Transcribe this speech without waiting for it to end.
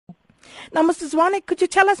Now, Mr. Zwane, could you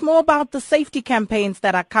tell us more about the safety campaigns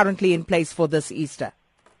that are currently in place for this Easter?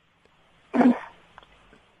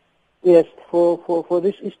 Yes, for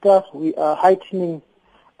this Easter, we are heightening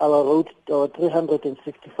our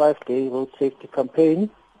 365-day road safety campaign.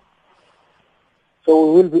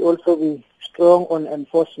 So we will also be strong on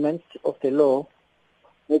enforcement of the law,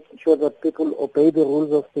 making sure that people obey the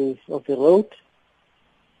rules of the road.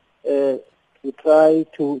 We try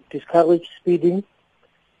to discourage speeding,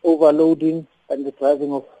 overloading, and the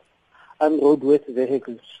driving of unroadworthy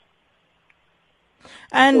vehicles.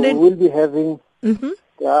 And so we will be having, Mm-hmm.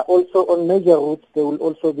 also on major routes, there will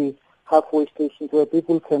also be halfway stations where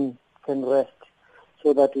people can rest,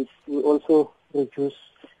 so that it will also reduce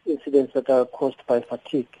incidents that are caused by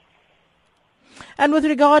fatigue. And with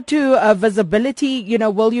regard to visibility,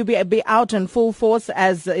 will you be out in full force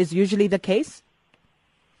as is usually the case?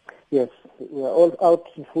 Yes, we are all out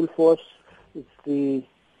in full force. It's the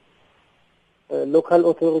local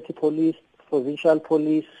authority police, provincial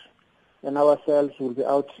police, and ourselves will be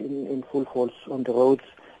out in full force on the roads,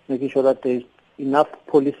 making sure that there is enough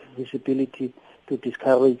police visibility to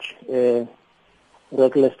discourage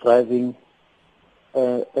reckless driving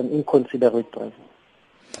and inconsiderate driving.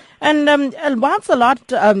 And whilst a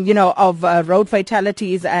lot, of road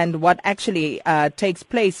fatalities and what actually takes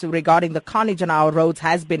place regarding the carnage on our roads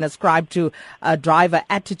has been ascribed to driver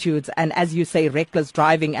attitudes and, as you say, reckless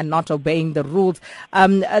driving and not obeying the rules,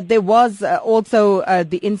 there was also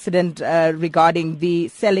the incident regarding the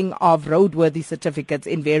selling of roadworthy certificates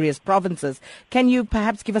in various provinces. Can you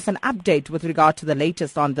perhaps give us an update with regard to the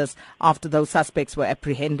latest on this after those suspects were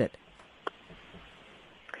apprehended?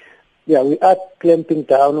 Yeah, we are clamping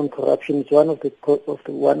down on corruption. It's one of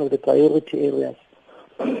the priority areas.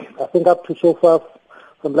 I think up to so far,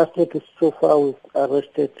 from last year to so far, we've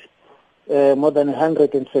arrested more than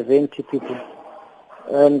 170 people.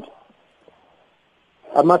 And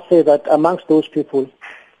I must say that amongst those people,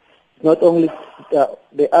 not only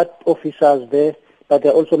the art officers there, but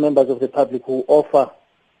there are also members of the public who offer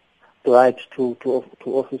bribes to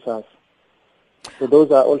officers. So those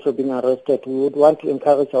are also being arrested. We would want to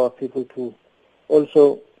encourage our people to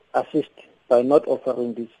also assist by not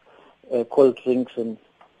offering these cold drinks and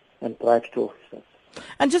bribes to officers.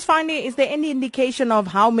 And just finally, is there any indication of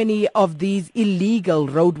how many of these illegal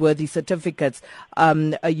roadworthy certificates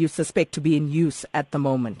you suspect to be in use at the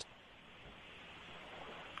moment?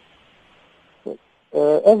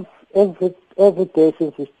 Every day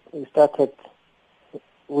since we started,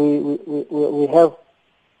 we have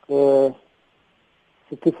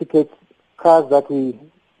certificates, cars that we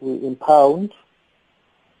impound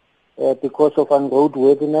because of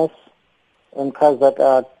unroadworthiness, and cars that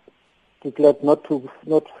are declared not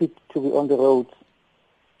fit to be on the roads.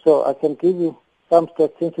 So I can give you some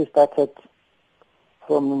stats since we started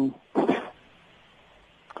from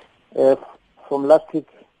last week,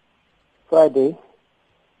 Friday,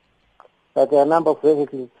 that there are a number of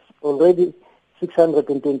vehicles, already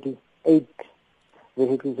 628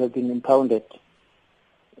 vehicles have been impounded.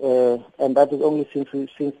 And that is only since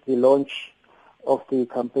the launch of the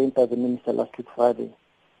campaign by the minister last week Friday.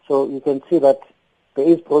 So you can see that there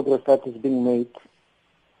is progress that is being made,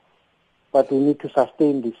 but we need to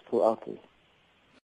sustain this throughout the